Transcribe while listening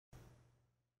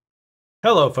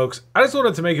Hello folks, I just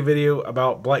wanted to make a video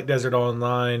about Black Desert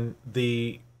Online.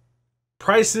 The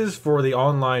prices for the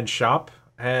online shop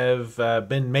have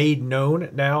been made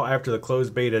known now after the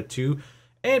closed beta 2,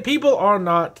 and people are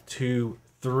not too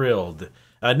thrilled.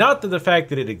 Not that the fact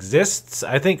that it exists.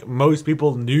 I think most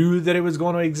people knew that it was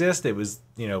going to exist. It was,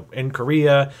 in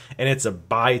Korea, and it's a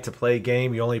buy-to-play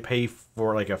game. You only pay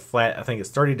for like a flat, I think it's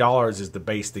 $30 is the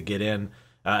base to get in.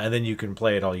 And then you can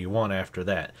play it all you want after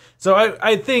that. So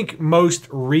I think most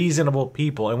reasonable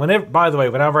people, and whenever, by the way,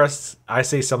 whenever I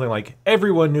say something like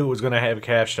everyone knew it was going to have a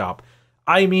cash shop,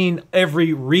 I mean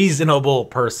every reasonable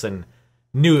person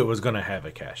knew it was going to have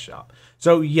a cash shop.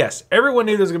 So yes, everyone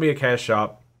knew there was going to be a cash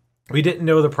shop. We didn't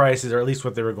know the prices, or at least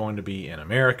what they were going to be in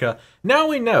America. Now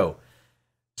we know.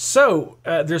 So,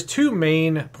 there's two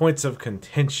main points of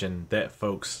contention that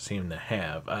folks seem to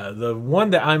have. The one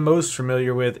that I'm most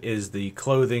familiar with is the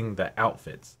clothing, the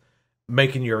outfits,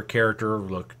 making your character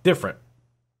look different.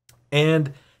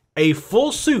 And a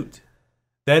full suit,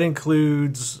 that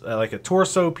includes like a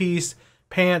torso piece,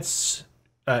 pants,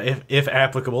 if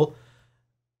applicable,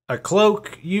 a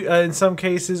cloak in some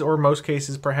cases, or most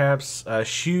cases perhaps,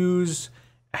 shoes,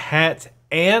 a hat,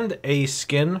 and a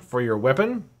skin for your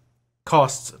weapon.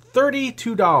 Costs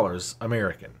 $32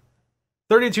 American.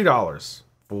 $32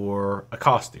 for a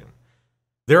costume.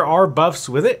 There are buffs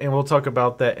with it, and we'll talk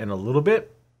about that in a little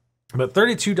bit. But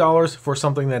 $32 for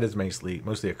something that is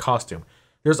mostly a costume.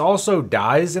 There's also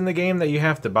dyes in the game that you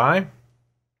have to buy.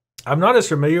 I'm not as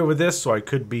familiar with this, so I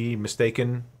could be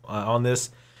mistaken on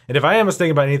this. And if I am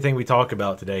mistaken about anything we talk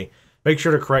about today, make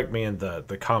sure to correct me in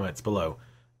the comments below.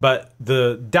 But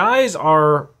the dyes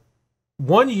are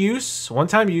one-time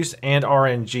use, and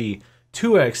RNG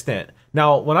to an extent.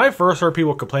 Now, when I first heard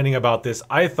people complaining about this,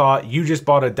 I thought you just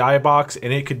bought a dye box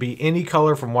and it could be any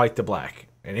color from white to black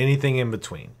and anything in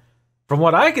between. From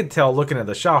what I could tell looking at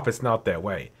the shop, it's not that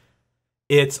way.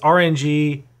 It's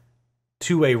RNG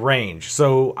to a range.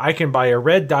 So I can buy a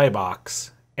red dye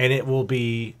box and it will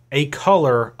be a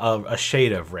color of a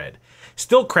shade of red.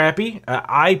 Still crappy.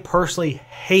 I personally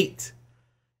hate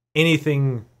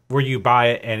anything where you buy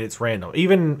it and it's random.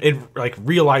 Even in like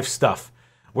real life stuff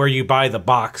where you buy the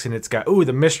box and it's got, ooh,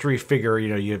 the mystery figure,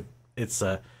 it's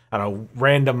a, I don't know,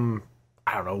 random,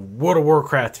 I don't know, World of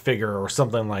Warcraft figure or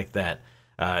something like that.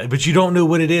 But you don't know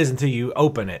what it is until you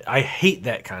open it. I hate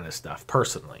that kind of stuff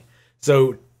personally.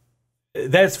 So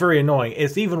that's very annoying.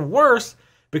 It's even worse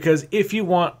because if you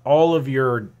want all of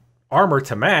your armor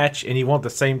to match and you want the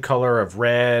same color of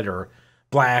red or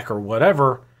black or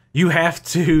whatever, you have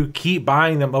to keep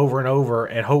buying them over and over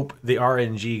and hope the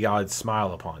RNG gods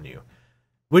smile upon you,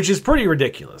 which is pretty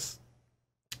ridiculous.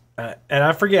 And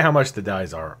I forget how much the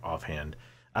dyes are offhand.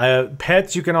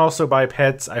 Pets, you can also buy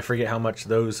pets. I forget how much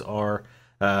those are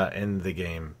in the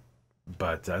game,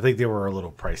 but I think they were a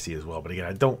little pricey as well. But again,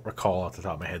 I don't recall off the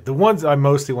top of my head. The ones I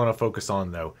mostly want to focus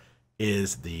on, though,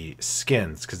 is the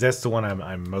skins, because that's the one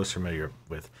I'm most familiar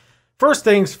with. First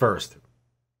things first.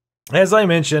 As I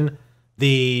mentioned,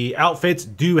 the outfits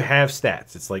do have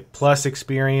stats. It's like plus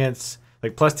experience,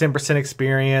 like plus 10%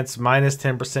 experience, minus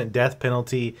 10% death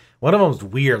penalty. One of them's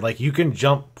weird. Like you can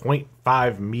jump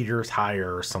 0.5 meters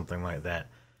higher or something like that.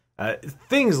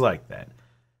 Things like that.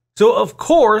 So of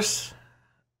course,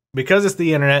 because it's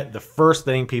the internet, the first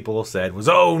thing people said was,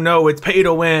 oh no, it's pay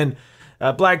to win.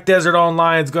 Black Desert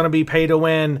Online is going to be pay to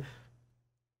win.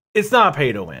 It's not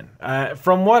pay to win.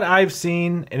 From what I've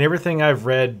seen and everything I've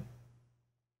read,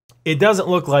 it doesn't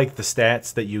look like the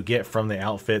stats that you get from the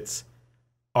outfits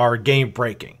are game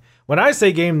breaking. When I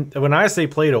say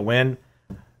play to win,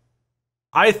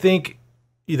 I think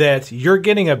that you're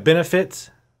getting a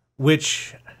benefit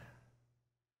which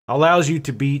allows you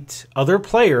to beat other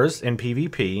players in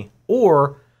PvP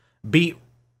or beat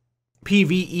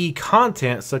PvE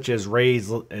content such as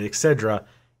raids, etc.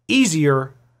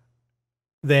 easier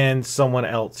than someone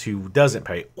else who doesn't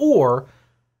pay, or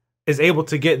is able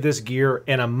to get this gear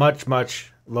in a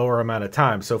much lower amount of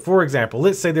time. So for example,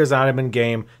 let's say there's an item in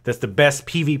game that's the best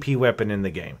PvP weapon in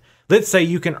the game. Let's say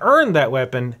you can earn that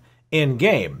weapon in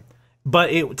game,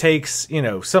 but it takes,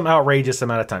 some outrageous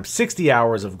amount of time, 60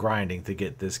 hours of grinding to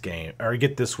get this game or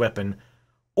get this weapon,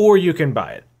 or you can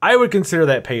buy it. I would consider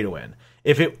that pay to win.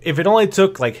 If it only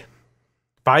took like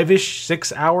 5-ish,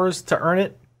 6 hours to earn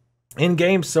it in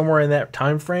game, somewhere in that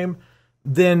time frame,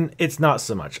 then it's not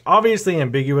so much. Obviously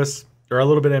ambiguous, or a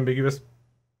little bit ambiguous,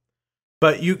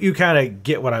 but you kind of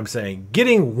get what I'm saying.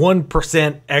 Getting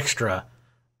 1% extra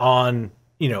on,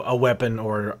 a weapon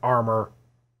or armor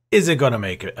isn't going to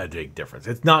make a big difference.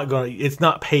 It's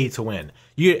not pay to win.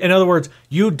 In other words,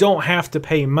 you don't have to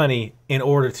pay money in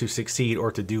order to succeed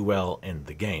or to do well in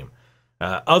the game.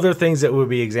 Other things that would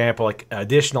be example, like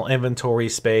additional inventory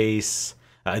space,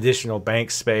 additional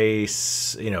bank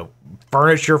space,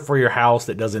 furniture for your house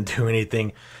that doesn't do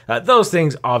anything. Those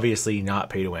things obviously not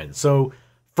pay to win. So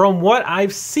from what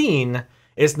I've seen,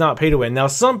 it's not pay to win. Now,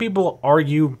 some people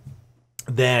argue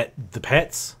that the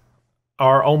pets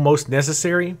are almost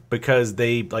necessary because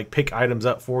they like pick items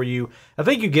up for you. I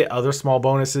think you get other small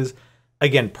bonuses.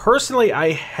 Again, personally,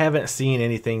 I haven't seen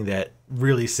anything that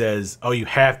really says, oh, you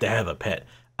have to have a pet.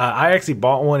 I actually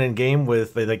bought one in game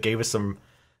with, they gave us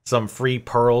some free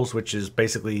pearls, which is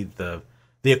basically the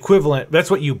equivalent. That's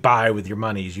what you buy with your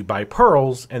money, is you buy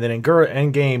pearls, and then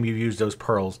in game you use those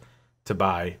pearls to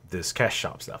buy this cash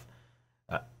shop stuff.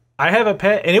 I have a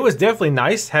pet, and it was definitely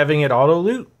nice having it auto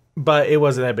loot, but it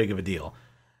wasn't that big of a deal.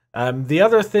 The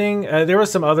other thing, there were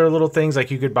some other little things,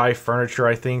 like you could buy furniture,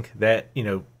 I think, that,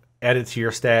 added to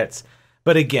your stats.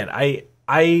 But again,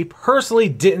 I personally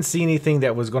didn't see anything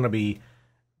that was going to be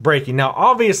breaking. Now,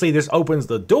 obviously, this opens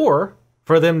the door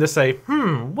for them to say,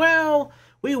 well,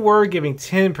 we were giving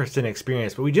 10%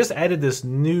 experience, but we just added this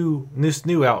new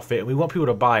outfit, and we want people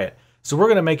to buy it. So we're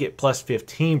going to make it plus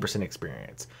 15%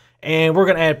 experience. And we're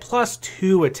going to add plus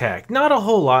 2 attack. Not a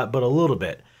whole lot, but a little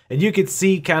bit. And you could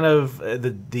see kind of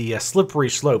the slippery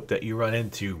slope that you run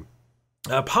into,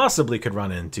 possibly could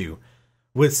run into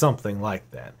with something like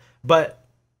that. But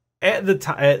at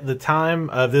the time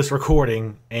of this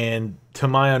recording, and to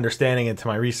my understanding and to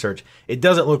my research, it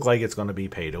doesn't look like it's going to be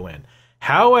pay to win.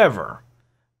 However,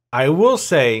 I will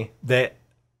say that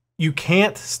you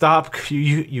can't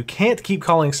you can't keep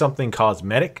calling something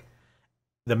cosmetic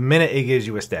the minute it gives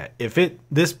you a stat. If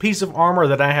this piece of armor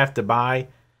that I have to buy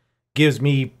gives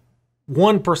me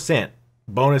 1%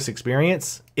 bonus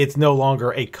experience, it's no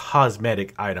longer a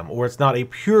cosmetic item, or it's not a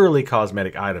purely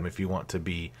cosmetic item if you want to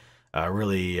be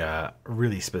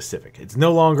really specific. It's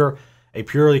no longer a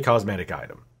purely cosmetic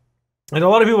item. And a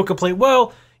lot of people complain,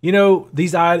 well,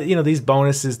 these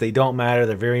bonuses, they don't matter,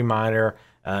 they're very minor.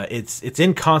 It's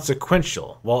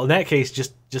inconsequential. Well, in that case,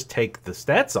 just take the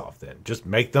stats off then. Just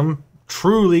make them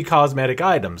truly cosmetic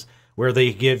items where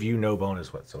they give you no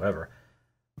bonus whatsoever.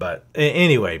 But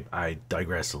anyway, I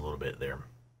digress a little bit there.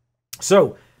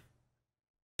 So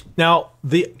now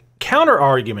the counter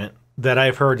argument that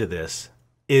I've heard to this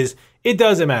is it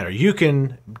doesn't matter. You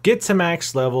can get to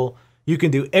max level. You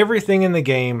can do everything in the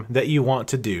game that you want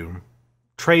to do.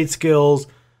 Trade skills,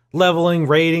 leveling,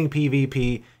 raiding,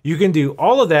 PvP. You can do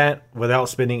all of that without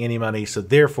spending any money, so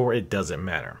therefore it doesn't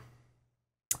matter.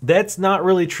 That's not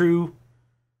really true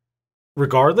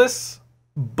regardless,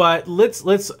 but let's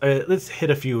hit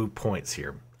a few points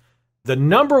here. The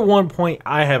number one point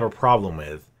I have a problem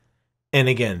with, and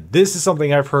again, this is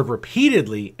something I've heard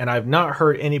repeatedly, and I've not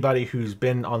heard anybody who's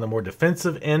been on the more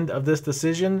defensive end of this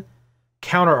decision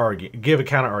give a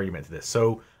counter argument to this.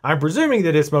 So I'm presuming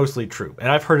that it's mostly true, and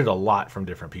I've heard it a lot from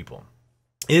different people,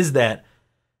 is that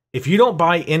if you don't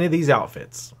buy any of these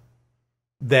outfits,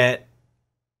 that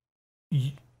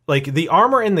like the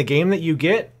armor in the game that you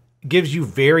get gives you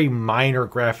very minor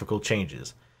graphical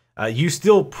changes. You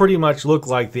still pretty much look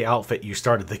like the outfit you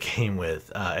started the game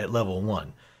with at level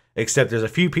 1, except there's a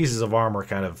few pieces of armor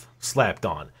kind of slapped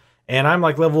on. And I'm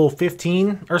like level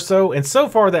 15 or so, and so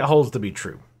far that holds to be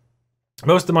true.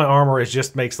 Most of my armor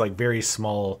just makes like very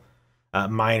small,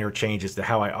 minor changes to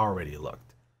how I already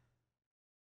looked.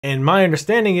 And my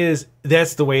understanding is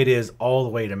that's the way it is all the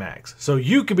way to max. So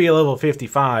you could be a level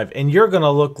 55 and you're going to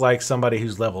look like somebody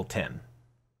who's level 10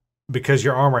 because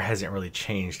your armor hasn't really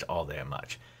changed all that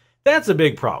much. That's a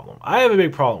big problem. I have a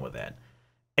big problem with that.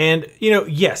 And,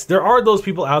 yes, there are those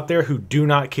people out there who do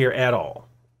not care at all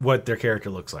what their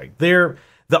character looks like. The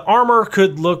armor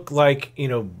could look like,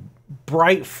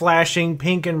 bright flashing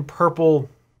pink and purple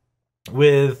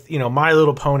with, My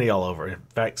Little Pony all over. In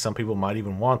fact, some people might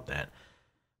even want that.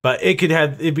 But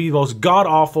it'd be the most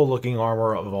god-awful looking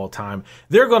armor of all time.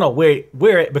 They're going to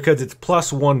wear it because it's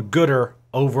 +1 gooder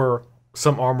over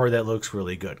some armor that looks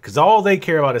really good. Because all they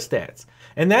care about is stats.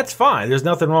 And that's fine. There's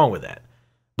nothing wrong with that.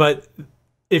 But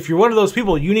if you're one of those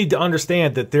people, you need to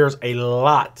understand that there's a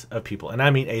lot of people, and I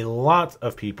mean a lot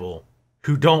of people,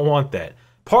 who don't want that.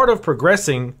 Part of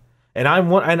progressing, and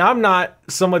I'm not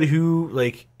somebody who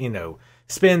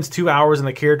spends 2 hours in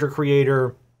the character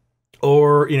creator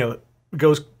or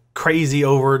goes crazy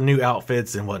over new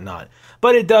outfits and whatnot.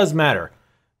 But it does matter.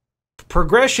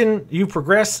 Progression, you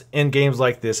progress in games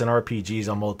like this in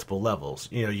RPGs on multiple levels.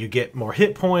 You get more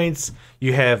hit points,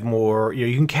 you have more,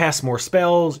 you can cast more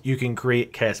spells, you can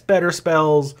cast better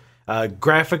spells.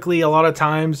 Graphically, a lot of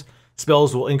times,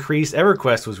 spells will increase.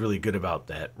 EverQuest was really good about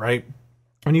that, right?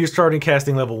 When you're starting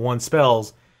casting level 1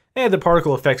 spells, and the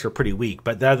particle effects were pretty weak.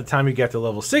 But by the time you got to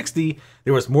level 60,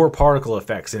 there was more particle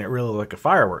effects, and it really looked like a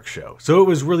fireworks show. So it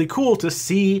was really cool to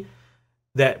see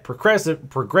that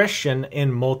progression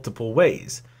in multiple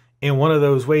ways. And one of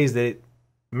those ways that it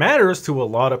matters to a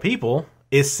lot of people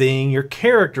is seeing your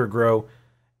character grow,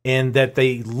 and that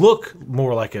they look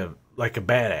more like a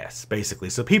badass, basically.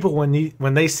 So people,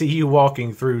 when they see you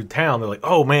walking through town, they're like,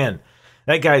 oh man,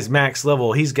 that guy's max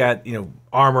level. He's got,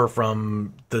 armor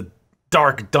from the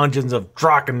dark dungeons of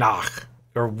Drakenach,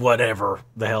 or whatever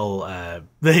the hell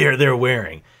they're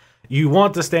wearing. You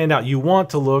want to stand out. You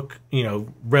want to look,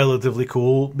 relatively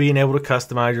cool, being able to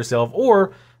customize yourself,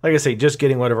 or like I say, just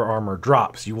getting whatever armor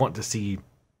drops. You want to see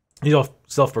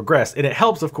yourself progress, and it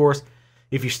helps, of course,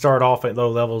 if you start off at low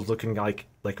levels looking like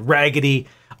raggedy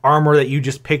armor that you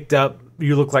just picked up.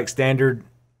 You look like standard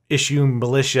issue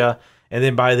militia, and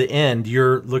then by the end,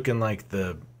 you're looking like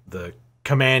the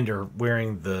commander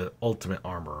wearing the ultimate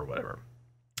armor or whatever.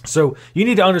 So you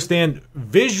need to understand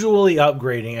visually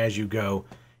upgrading as you go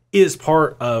is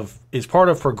part of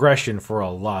progression for a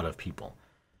lot of people.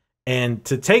 And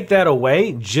to take that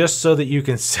away just so that you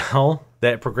can sell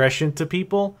that progression to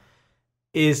people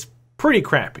is pretty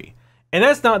crappy. And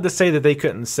that's not to say that they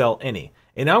couldn't sell any.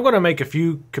 And I'm going to make a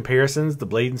few comparisons to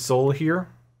Blade and Soul here.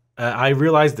 I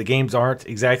realize the games aren't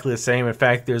exactly the same. In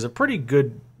fact,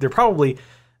 they're probably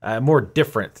more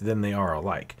different than they are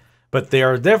alike. But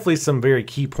there are definitely some very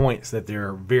key points that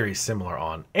they're very similar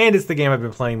on. And it's the game I've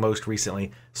been playing most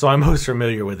recently, so I'm most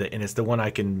familiar with it, and it's the one I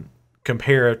can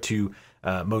compare to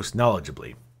most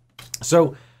knowledgeably.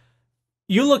 So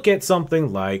you look at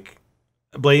something like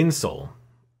Blade and Soul,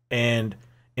 and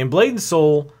in Blade and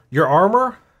Soul, your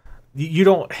armor,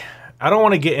 I don't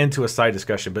want to get into a side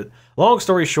discussion, but long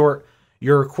story short,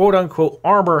 your quote-unquote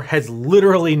armor has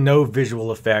literally no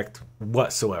visual effect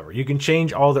whatsoever. You can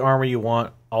change all the armor you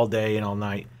want all day and all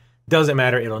night. Doesn't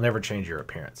matter. It'll never change your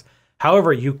appearance.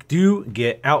 However, you do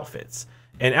get outfits.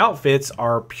 And outfits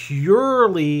are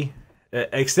purely,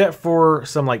 except for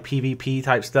some like PvP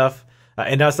type stuff,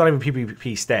 and that's not even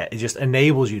PvP stat. It just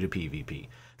enables you to PvP.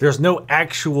 There's no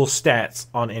actual stats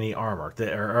on any armor,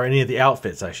 or any of the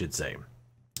outfits, I should say.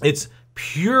 It's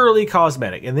purely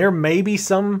cosmetic, and there may be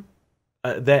some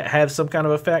that have some kind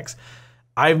of effects.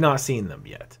 I've not seen them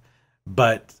yet.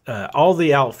 But all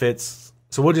the outfits,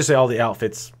 so we'll just say all the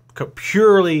outfits,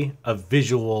 purely a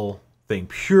visual thing,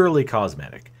 purely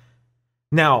cosmetic.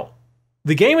 Now,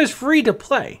 the game is free to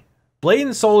play. Blade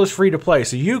and Soul is free to play,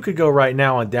 so you could go right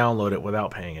now and download it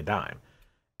without paying a dime.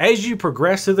 As you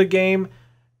progress through the game,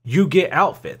 you get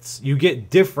outfits. You get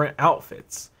different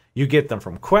outfits. You get them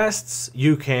from quests.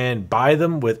 You can buy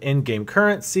them with in-game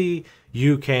currency.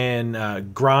 You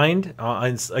can grind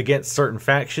against certain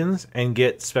factions and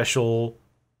get special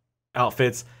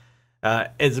outfits.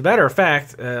 As a matter of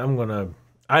fact,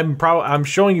 I'm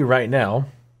showing you right now.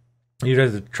 You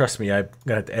have to trust me. I'm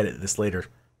gonna have to edit this later.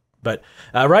 But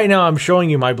right now, I'm showing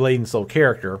you my Blade and Soul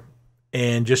character,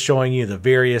 and just showing you the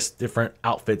various different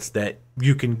outfits that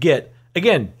you can get.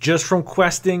 Again, just from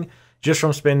questing, just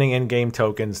from spending in-game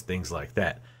tokens, things like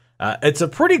that. It's a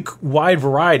pretty wide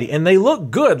variety, and they look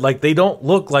good. Like, they don't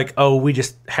look like, oh, we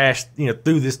just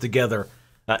threw this together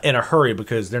in a hurry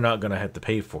because they're not going to have to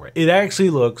pay for it. It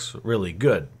actually looks really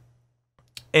good.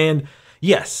 And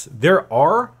yes, there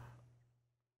are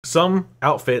some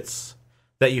outfits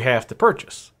that you have to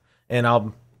purchase, and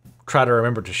I'll try to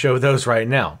remember to show those right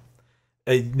now.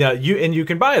 Now you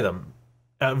can buy them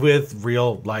with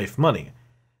real life money.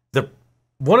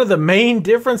 One of the main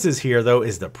differences here, though,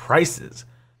 is the prices.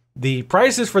 The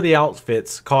prices for the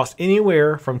outfits cost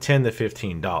anywhere from $10 to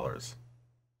 $15.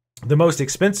 The most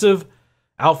expensive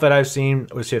outfit I've seen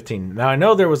was $15. Now, I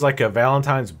know there was like a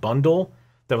Valentine's bundle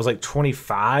that was like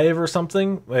 $25 or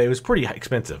something. It was pretty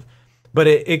expensive. But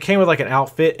it came with like an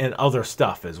outfit and other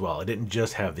stuff as well. It didn't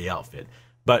just have the outfit.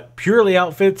 But purely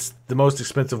outfits, the most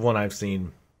expensive one I've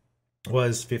seen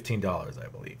was $15, I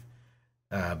believe.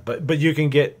 But you can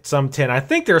get some 10. I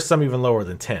think there's some even lower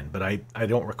than 10, but I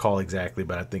don't recall exactly,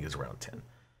 but I think it's around 10.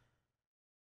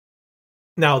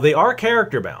 Now, they are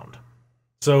character bound.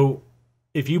 So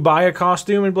if you buy a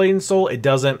costume in Blade and Soul,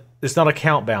 it's not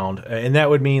account bound. And that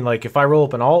would mean, like, if I roll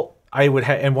up an alt,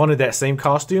 and wanted that same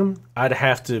costume, I'd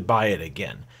have to buy it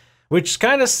again, which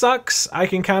kind of sucks. I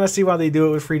can kind of see why they do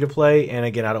it with free to play. And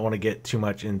again, I don't want to get too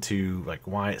much into like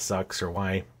why it sucks or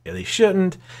why they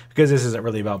shouldn't, because this isn't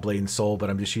really about Blade and Soul, but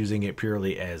I'm just using it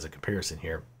purely as a comparison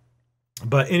here.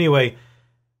 But anyway,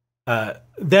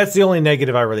 that's the only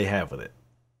negative I really have with it.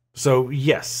 So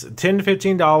yes, $10 to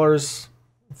 $15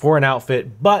 for an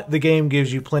outfit, but the game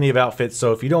gives you plenty of outfits.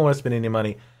 So if you don't want to spend any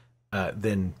money,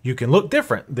 then you can look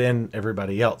different than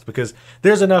everybody else, because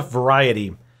there's enough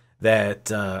variety that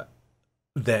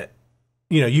that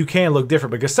you can look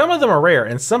different, because some of them are rare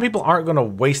and some people aren't going to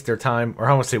waste their time, or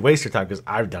I want to say waste their time because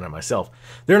I've done it myself.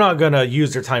 They're not going to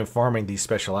use their time farming these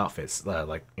special outfits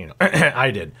like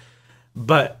I did.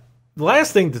 But the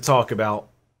last thing to talk about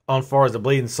on far as the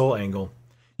Blade and Soul angle,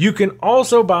 you can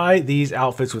also buy these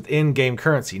outfits with in-game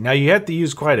currency. Now you have to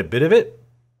use quite a bit of it,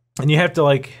 and you have to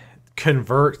like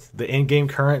convert the in-game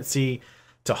currency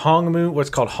to Hong Moon, what's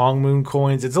called Hong Moon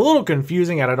coins. It's a little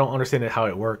confusing and I don't understand how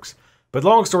it works. But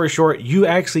long story short, you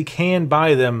actually can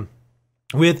buy them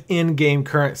with in-game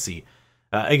currency.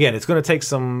 Again, it's going to take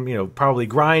some, probably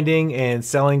grinding and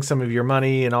selling some of your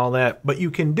money and all that, but you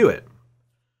can do it.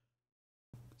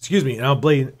 Excuse me. Now,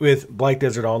 with Black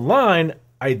Desert Online,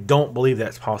 I don't believe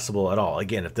that's possible at all.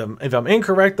 Again, if I'm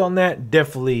incorrect on that,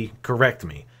 definitely correct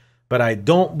me. But I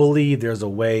don't believe there's a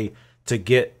way to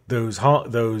get those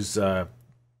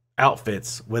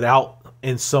outfits without,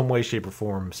 in some way, shape, or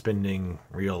form, spending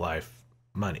real life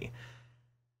money.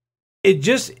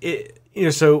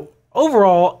 So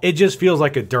overall, it just feels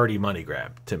like a dirty money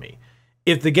grab to me.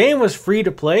 If the game was free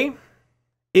to play,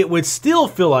 it would still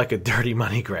feel like a dirty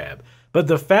money grab. But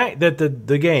the fact that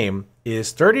the game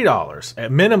is $30,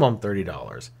 at minimum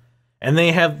 $30, and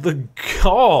they have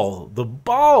the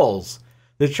balls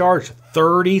to charge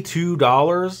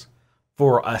 $32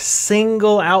 for a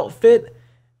single outfit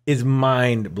is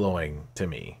mind-blowing to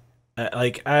me.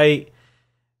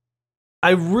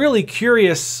 I'm really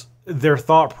curious their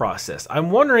thought process.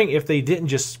 I'm wondering if they didn't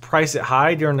just price it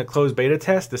high during the closed beta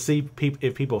test to see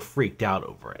if people freaked out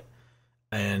over it.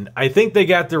 And I think they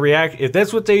got the reaction. If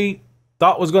that's what they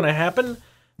thought was going to happen,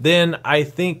 then I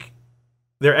think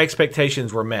their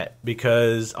expectations were met,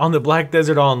 because on the Black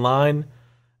Desert Online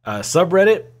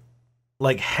subreddit,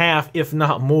 like half, if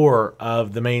not more,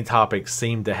 of the main topics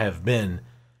seem to have been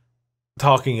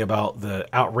talking about the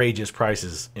outrageous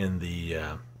prices in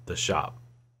the shop.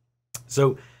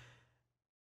 So,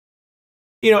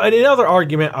 another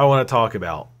argument I want to talk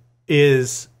about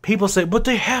is people say, but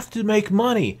they have to make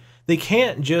money. They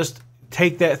can't just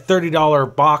take that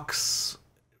 $30 box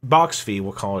fee.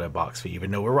 We'll call it a box fee,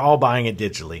 even though we're all buying it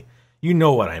digitally. You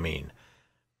know what I mean.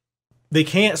 They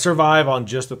can't survive on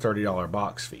just a $30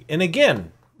 box fee. And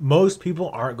again, most people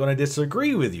aren't going to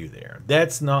disagree with you there.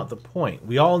 That's not the point.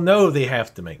 We all know they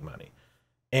have to make money.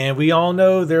 And we all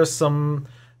know there's some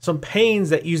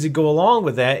pains that usually go along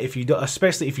with that,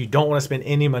 especially if you don't want to spend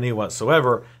any money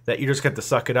whatsoever, that you just have to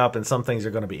suck it up, and some things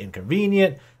are going to be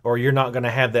inconvenient, or you're not going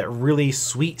to have that really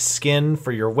sweet skin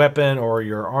for your weapon or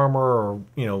your armor, or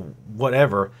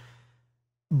whatever.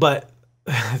 But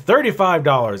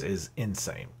 $35 is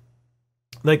insane.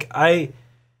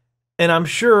 I'm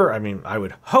sure, I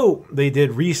would hope they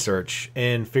did research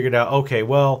and figured out, okay,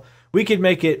 well, we could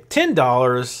make it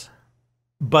 $10,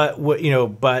 but would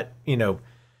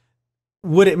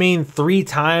it mean 3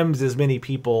 times as many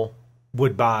people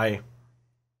would buy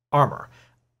armor?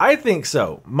 I think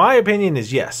so. My opinion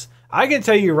is yes. I can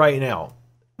tell you right now,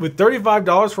 with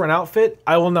 $35 for an outfit,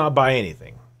 I will not buy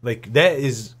anything.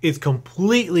 It's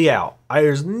completely out.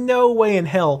 There's no way in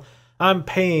hell I'm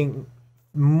paying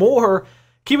more.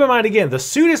 Keep in mind, again, the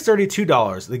suit is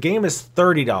 $32. The game is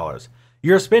 $30.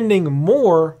 You're spending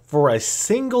more for a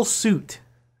single suit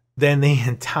than the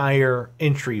entire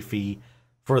entry fee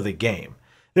for the game.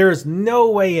 There is no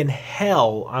way in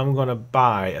hell I'm going to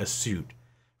buy a suit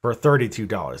for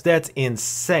 $32. That's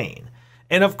insane.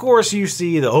 And of course you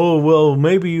see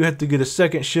maybe you have to get a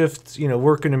second shift,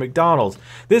 working at McDonald's.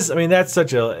 That's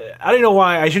such a, I don't know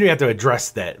why I shouldn't have to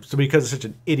address that. So because it's such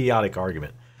an idiotic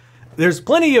argument. There's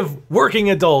plenty of working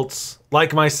adults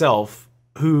like myself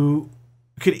who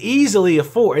could easily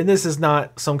afford, and this is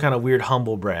not some kind of weird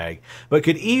humble brag, but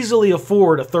could easily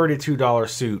afford a $32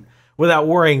 suit without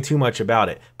worrying too much about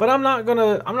it. But I'm not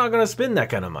gonna spend that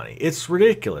kind of money. It's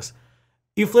ridiculous.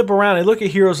 You flip around and look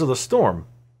at Heroes of the Storm.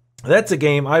 That's a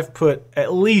game I've put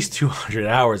at least 200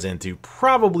 hours into,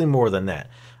 probably more than that.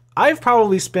 I've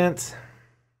probably spent,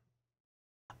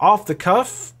 off the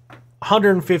cuff,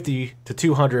 150 to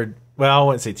 200, well, I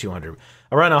wouldn't say 200,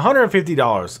 around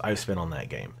 $150 I've spent on that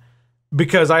game,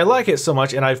 because I like it so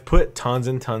much and I've put tons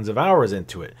and tons of hours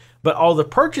into it. But all the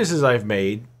purchases I've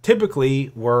made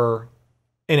typically were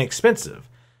inexpensive.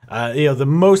 The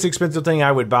most expensive thing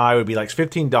I would buy would be like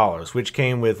 $15, which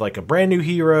came with like a brand new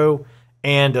hero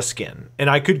and a skin. And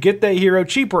I could get that hero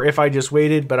cheaper if I just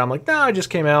waited, but I'm like, nah, it just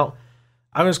came out.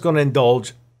 I'm just going to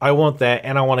indulge. I want that,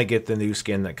 and I want to get the new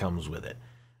skin that comes with it.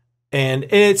 And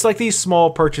it's like these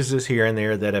small purchases here and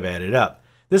there that have added up.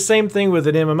 The same thing with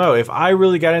an MMO. If I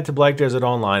really got into Black Desert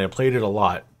Online and played it a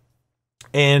lot,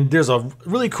 and there's a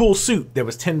really cool suit that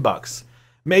was $10,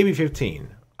 maybe 15.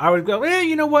 I would go,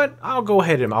 you know what? I'll go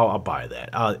ahead and I'll buy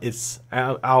that.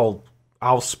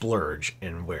 I'll splurge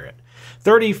and wear it.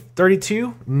 30,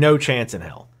 32, no chance in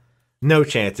hell. No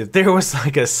chance. If there was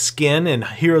like a skin in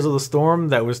Heroes of the Storm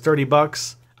that was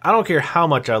 $30, I don't care how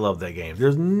much I love that game.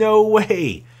 There's no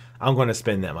way I'm going to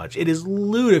spend that much. It is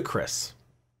ludicrous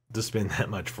to spend that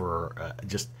much for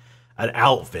just an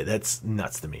outfit. That's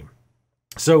nuts to me.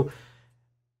 So,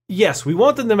 yes, we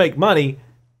want them to make money,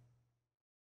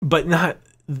 but not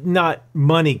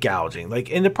money gouging.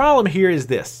 Like, and the problem here is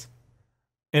this.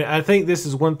 And I think this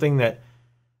is one thing that,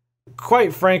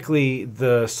 quite frankly,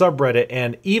 the subreddit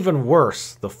and even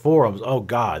worse, the forums, oh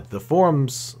God, the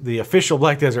forums, the official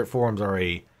Black Desert forums are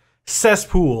a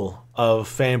cesspool of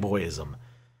fanboyism.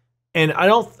 And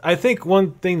I think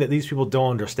one thing that these people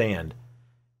don't understand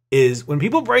is when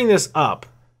people bring this up,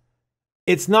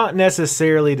 it's not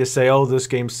necessarily to say, oh, this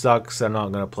game sucks, I'm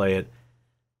not going to play it.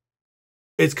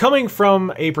 It's coming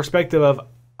from a perspective of,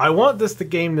 I want this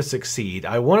game to succeed.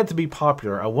 I want it to be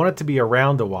popular. I want it to be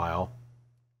around a while.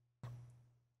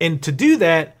 And to do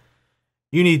that,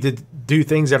 you need to do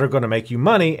things that are going to make you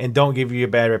money and don't give you a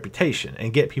bad reputation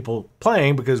and get people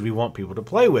playing because we want people to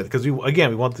play with. Because we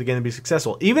want the game to be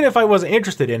successful. Even if I wasn't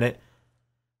interested in it,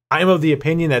 I'm of the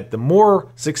opinion that the more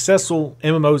successful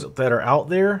MMOs that are out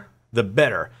there, the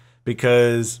better.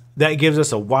 Because that gives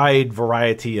us a wide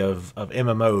variety of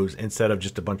MMOs instead of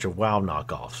just a bunch of WoW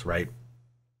knockoffs, right?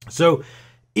 So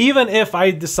even if I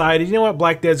decided, you know what,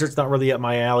 Black Desert's not really up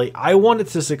my alley, I want it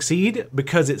to succeed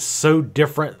because it's so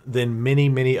different than many,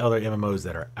 many other MMOs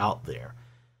that are out there.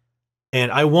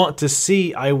 And I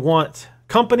want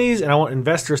companies and I want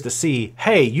investors to see,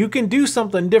 hey, you can do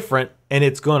something different and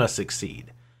it's going to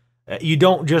succeed. You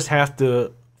don't just have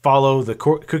to follow the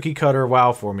cookie cutter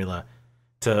WoW formula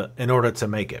in order to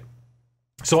make it.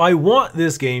 So I want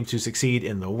this game to succeed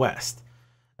in the West.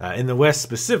 In the West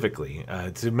specifically,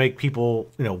 to make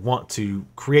people want to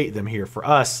create them here for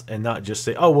us, and not just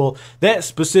say, oh well, that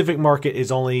specific market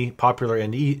is only popular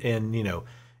in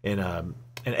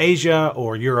Asia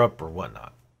or Europe or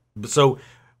whatnot. So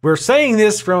we're saying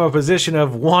this from a position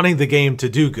of wanting the game to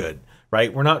do good,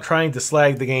 right? We're not trying to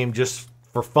slag the game just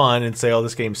for fun and say, oh,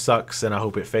 this game sucks and I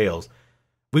hope it fails.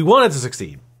 We want it to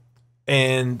succeed,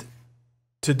 and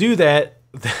to do that,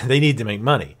 they need to make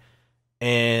money.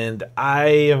 And I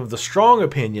am of the strong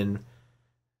opinion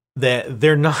that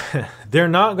they're not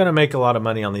going to make a lot of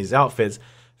money on these outfits.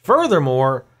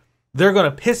 Furthermore, they're going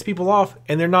to piss people off,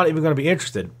 and they're not even going to be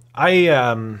interested. I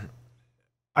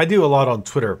do a lot on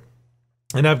Twitter,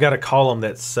 and I've got a column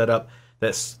that's set up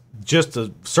that's just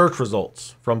the search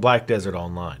results from Black Desert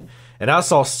Online. And I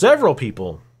saw several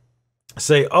people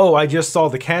say, oh, I just saw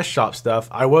the cash shop stuff.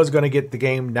 I was going to get the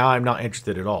game. Now I'm not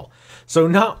interested at all. So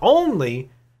not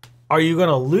only are you going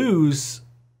to lose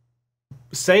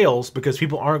sales because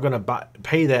people aren't going to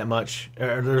pay that much,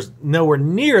 or there's nowhere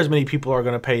near as many people are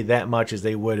going to pay that much as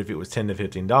they would if it was $10 to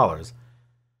 $15.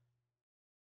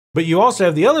 But you also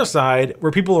have the other side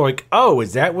where people are like, oh,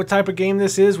 is that what type of game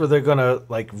this is? Where they're going to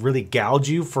like really gouge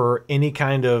you for any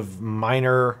kind of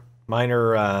minor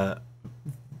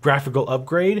graphical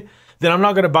upgrade? Then I'm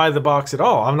not going to buy the box at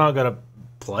all. I'm not going to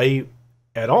play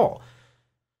at all.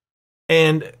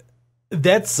 And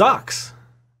that sucks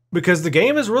because the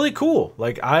game is really cool.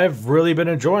 Like, I've really been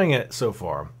enjoying it so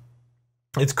far.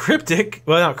 It's cryptic.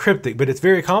 Well, not cryptic, but it's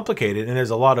very complicated and there's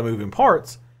a lot of moving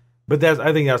parts. But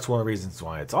I think that's one of the reasons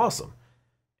why it's awesome.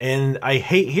 And I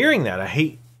hate hearing that. I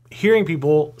hate hearing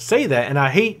people say that. And I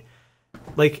hate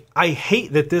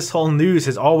that this whole news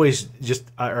has always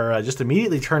just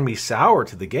immediately turned me sour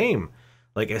to the game.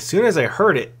 Like, as soon as I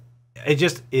heard it,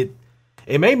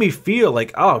 it made me feel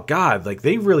like, oh God, like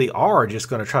they really are just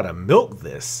going to try to milk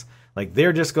this. Like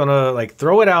they're just going to like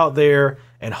throw it out there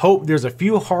and hope there's a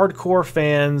few hardcore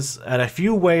fans and a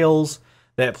few whales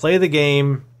that play the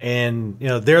game. And,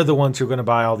 they're the ones who are going to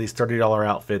buy all these $30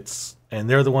 outfits. And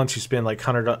they're the ones who spend like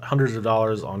hundreds of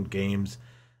dollars on games.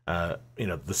 The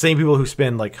same people who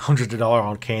spend like hundreds of dollars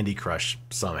on Candy Crush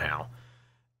somehow.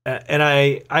 And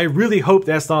I really hope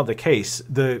that's not the case.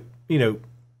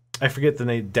 I forget the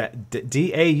name,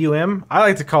 D-A-U-M. I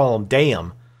like to call them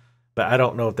Damn, but I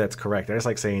don't know if that's correct. I just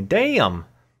like saying Damn,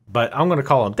 but I'm going to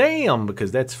call them Damn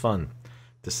because that's fun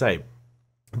to say.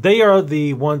 They are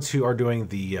the ones who are doing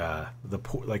the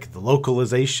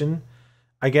localization,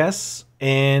 I guess,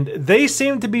 and they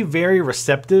seem to be very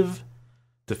receptive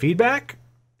to feedback,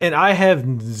 and I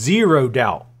have zero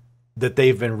doubt that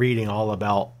they've been reading all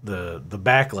about the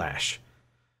backlash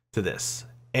to this.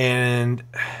 And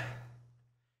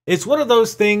it's one of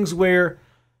those things where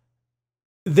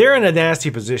they're in a nasty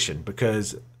position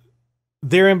because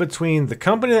they're in between the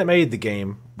company that made the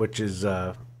game, which is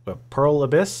Pearl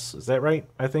Abyss, is that right?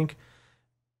 I think,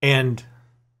 and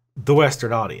the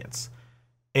Western audience.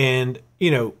 And,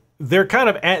 you know, they're kind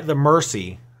of at the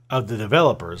mercy of the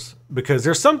developers because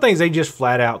there's some things they just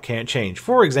flat out can't change.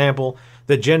 For example,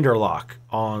 the gender lock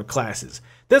on classes.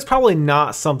 That's probably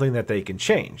not something that they can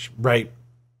change, right?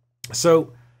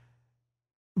 So,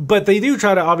 but they do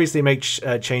try to obviously make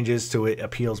changes to it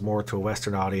appeals more to a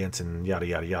Western audience and yada,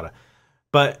 yada, yada.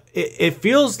 But it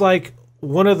feels like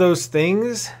one of those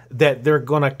things that they're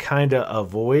going to kind of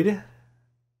avoid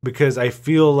because I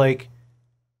feel like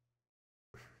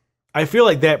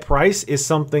that price is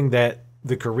something that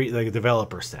the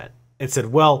developer set. It said,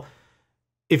 well,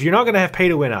 if you're not going to have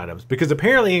pay-to-win items, because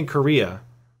apparently in Korea,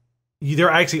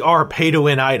 there actually are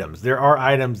pay-to-win items. There are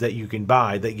items that you can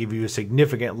buy that give you a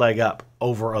significant leg up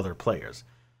over other players.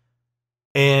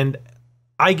 And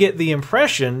I get the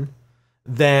impression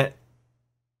that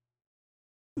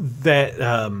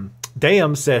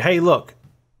Dam said, hey, look,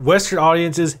 Western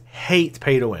audiences hate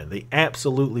pay-to-win. They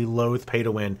absolutely loathe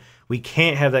pay-to-win. We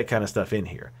can't have that kind of stuff in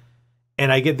here.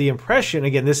 And I get the impression,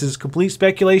 again, this is complete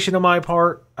speculation on my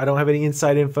part. I don't have any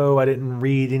inside info. I didn't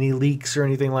read any leaks or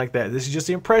anything like that. This is just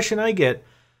the impression I get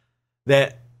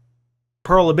that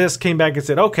Pearl Abyss came back and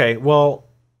said, okay, well,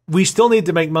 we still need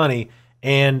to make money.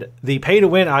 And the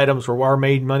pay-to-win items were our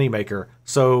main moneymaker.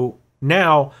 So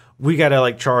now we got to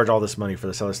like charge all this money for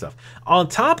this other stuff. On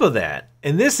top of that,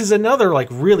 and this is another like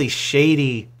really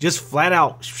shady, just flat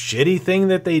out shitty thing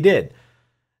that they did.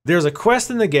 There's a quest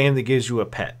in the game that gives you a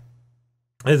pet.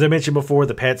 As I mentioned before,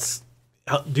 the pets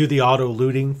do the auto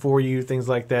looting for you, things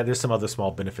like that. There's some other small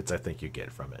benefits I think you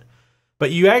get from it. But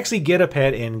you actually get a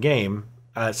pet in game,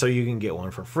 so you can get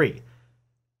one for free.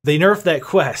 They nerfed that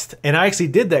quest, and I actually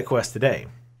did that quest today.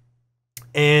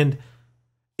 And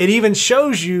it even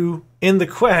shows you in the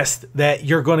quest that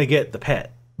you're going to get the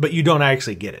pet, but you don't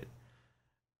actually get it.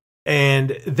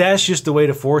 And that's just a way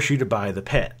to force you to buy the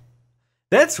pet.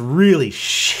 That's really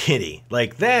shitty.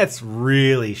 Like, that's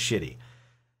really shitty.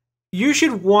 You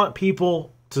should want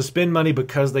people to spend money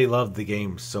because they love the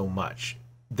game so much.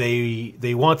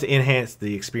 They want to enhance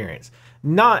the experience,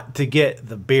 not to get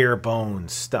the bare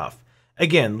bones stuff.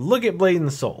 Again, look at Blade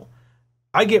and Soul.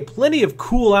 I get plenty of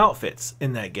cool outfits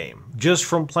in that game just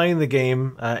from playing the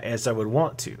game as I would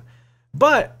want to.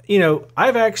 But, you know,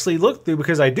 I've actually looked through,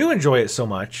 because I do enjoy it so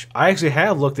much, I actually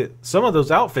have looked at some of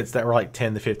those outfits that were like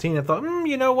 10 to 15 and thought,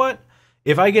 you know what?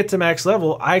 If I get to max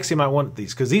level, I actually might want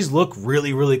these because these look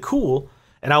really, really cool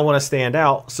and I want to stand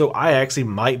out. So I actually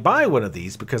might buy one of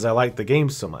these because I like the game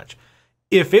so much.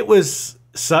 If it was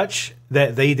such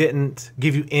that they didn't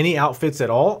give you any outfits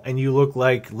at all and you look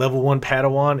like level 1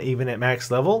 Padawan even at max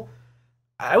level,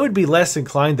 I would be less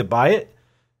inclined to buy it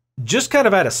just kind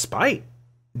of out of spite.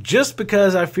 Just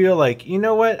because I feel like, you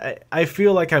know what? I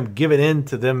feel like I'm giving in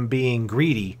to them being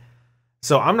greedy.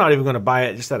 So I'm not even going to buy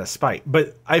it just out of spite.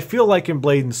 But I feel like in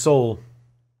Blade and Soul,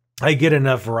 I get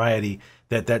enough variety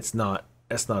that that's not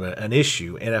an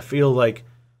issue. And I feel like,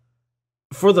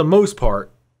 for the most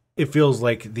part, it feels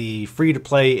like the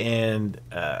free-to-play and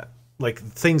like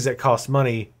things that cost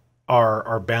money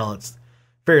are balanced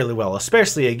fairly well.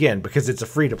 Especially, again, because it's a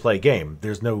free-to-play game.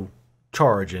 There's no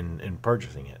charge in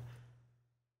purchasing it.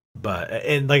 But,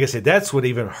 and like I said, that's what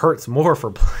even hurts more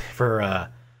for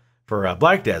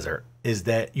Black Desert, is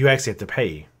that you actually have to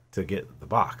pay to get the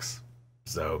box.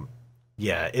 So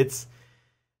yeah, it's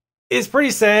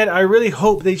pretty sad. I really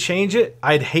hope they change it.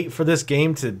 I'd hate for this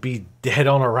game to be dead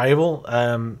on arrival.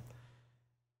 I'm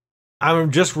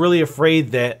just really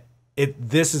afraid that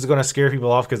this is going to scare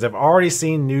people off, because I've already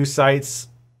seen news sites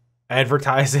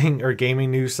advertising, or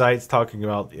gaming news sites talking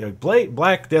about, you know,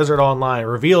 Black Desert Online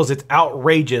reveals its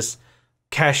outrageous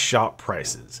cash shop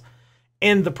prices.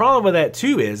 And the problem with that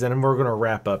too is, and we're going to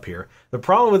wrap up here, the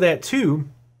problem with that too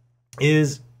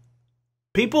is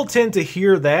people tend to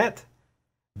hear that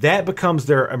becomes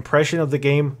their impression of the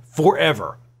game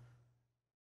forever.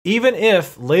 Even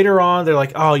if later on they're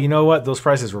like, oh, you know what, those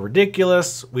prices were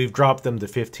ridiculous, we've dropped them to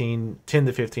 $10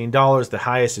 to $15, the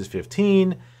highest is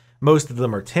 15, most of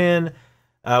them are 10.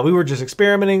 We were just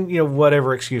experimenting, you know,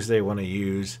 whatever excuse they want to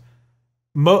use.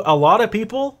 A lot of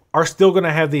people are still going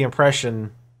to have the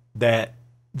impression that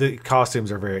the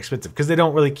costumes are very expensive because they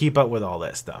don't really keep up with all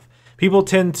that stuff. People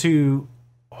tend to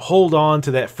hold on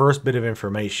to that first bit of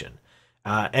information.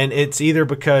 And it's either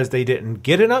because they didn't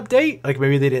get an update, like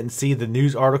maybe they didn't see the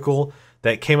news article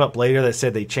that came up later that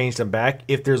said they changed them back,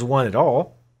 if there's one at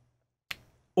all,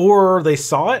 or they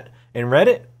saw it and read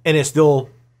it and it still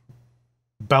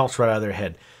bounced right out of their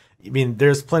head. I mean,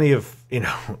 there's plenty of,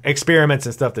 experiments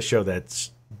and stuff to show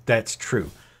that's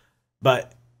true.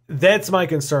 But that's my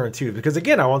concern too, because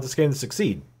again, I want this game to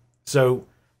succeed. So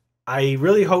I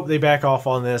really hope they back off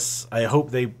on this. I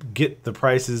hope they get the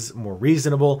prices more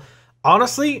reasonable.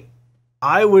 Honestly,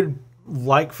 I would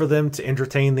like for them to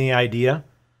entertain the idea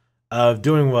of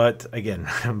doing what, again,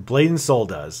 Blade and Soul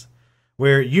does,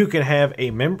 where you can have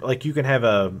a member, like you can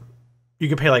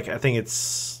pay like, I think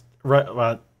it's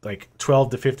like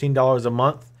 $12 to $15 a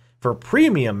month for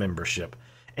premium membership,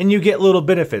 and you get little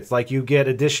benefits, like you get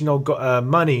additional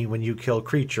money when you kill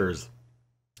creatures.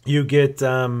 You get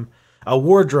a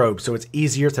wardrobe, so it's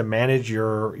easier to manage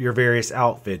your various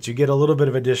outfits. You get a little bit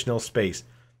of additional space.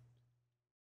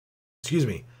 Excuse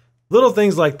me. Little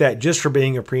things like that just for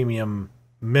being a premium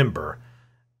member.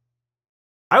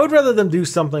 I would rather them do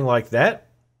something like that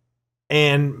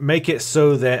and make it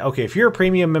so that, okay, if you're a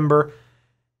premium member,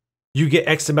 you get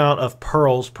X amount of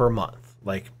pearls per month,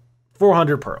 like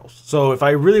 400 pearls. So if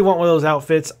I really want one of those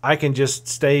outfits, I can just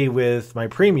stay with my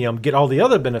premium, get all the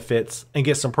other benefits, and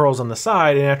get some pearls on the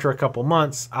side. And after a couple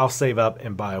months, I'll save up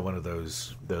and buy one of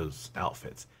those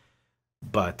outfits.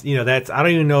 But, I don't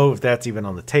even know if that's even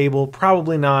on the table.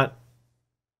 Probably not.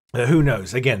 Who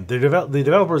knows? Again, the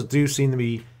developers do seem to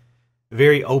be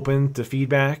very open to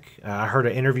feedback. I heard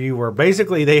an interview where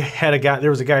basically there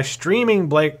was a guy streaming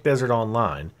Black Desert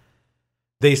Online.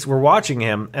 They were watching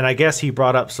him, and I guess he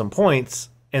brought up some points,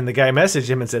 and the guy messaged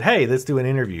him and said, hey, let's do an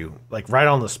interview, like right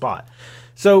on the spot.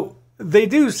 So they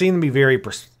do seem to be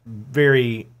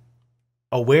very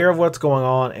aware of what's going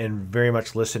on and very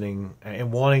much listening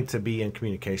and wanting to be in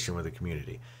communication with the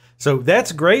community. So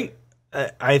that's great.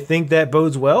 I think that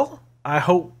bodes well. I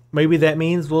hope maybe that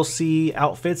means we'll see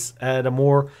outfits at a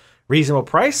more reasonable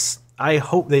price. I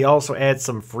hope they also add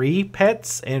some free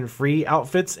pets and free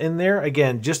outfits in there,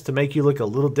 again, just to make you look a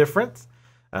little different,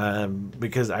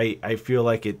 because I feel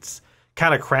like it's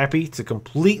kind of crappy to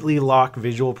completely lock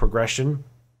visual progression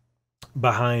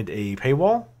behind a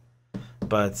paywall.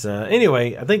 But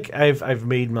anyway, I think I've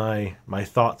made my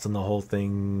thoughts on the whole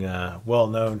thing well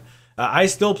known. I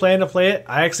still plan to play it.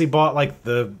 I actually bought like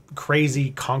the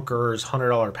crazy Conqueror's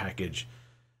 $100 package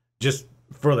just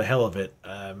for the hell of it.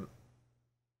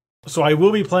 So I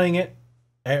will be playing it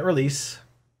at release,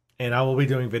 and I will be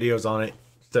doing videos on it.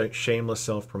 It's a shameless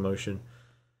self-promotion.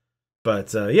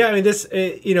 But yeah, I mean, this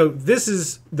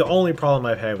is the only problem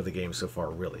I've had with the game so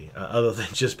far, really, other than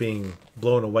just being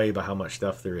blown away by how much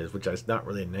stuff there is, which is not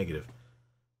really a negative.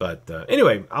 But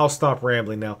anyway, I'll stop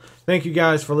rambling now. Thank you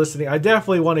guys for listening. I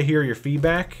definitely want to hear your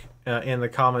feedback in the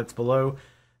comments below.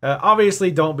 Obviously,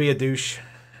 don't be a douche.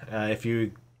 If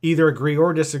you either agree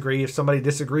or disagree, if somebody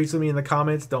disagrees with me in the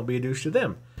comments, don't be a douche to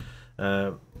them.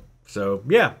 So,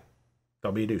 yeah,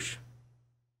 don't be a douche.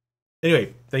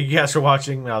 Anyway, thank you guys for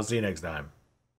watching, and I'll see you next time.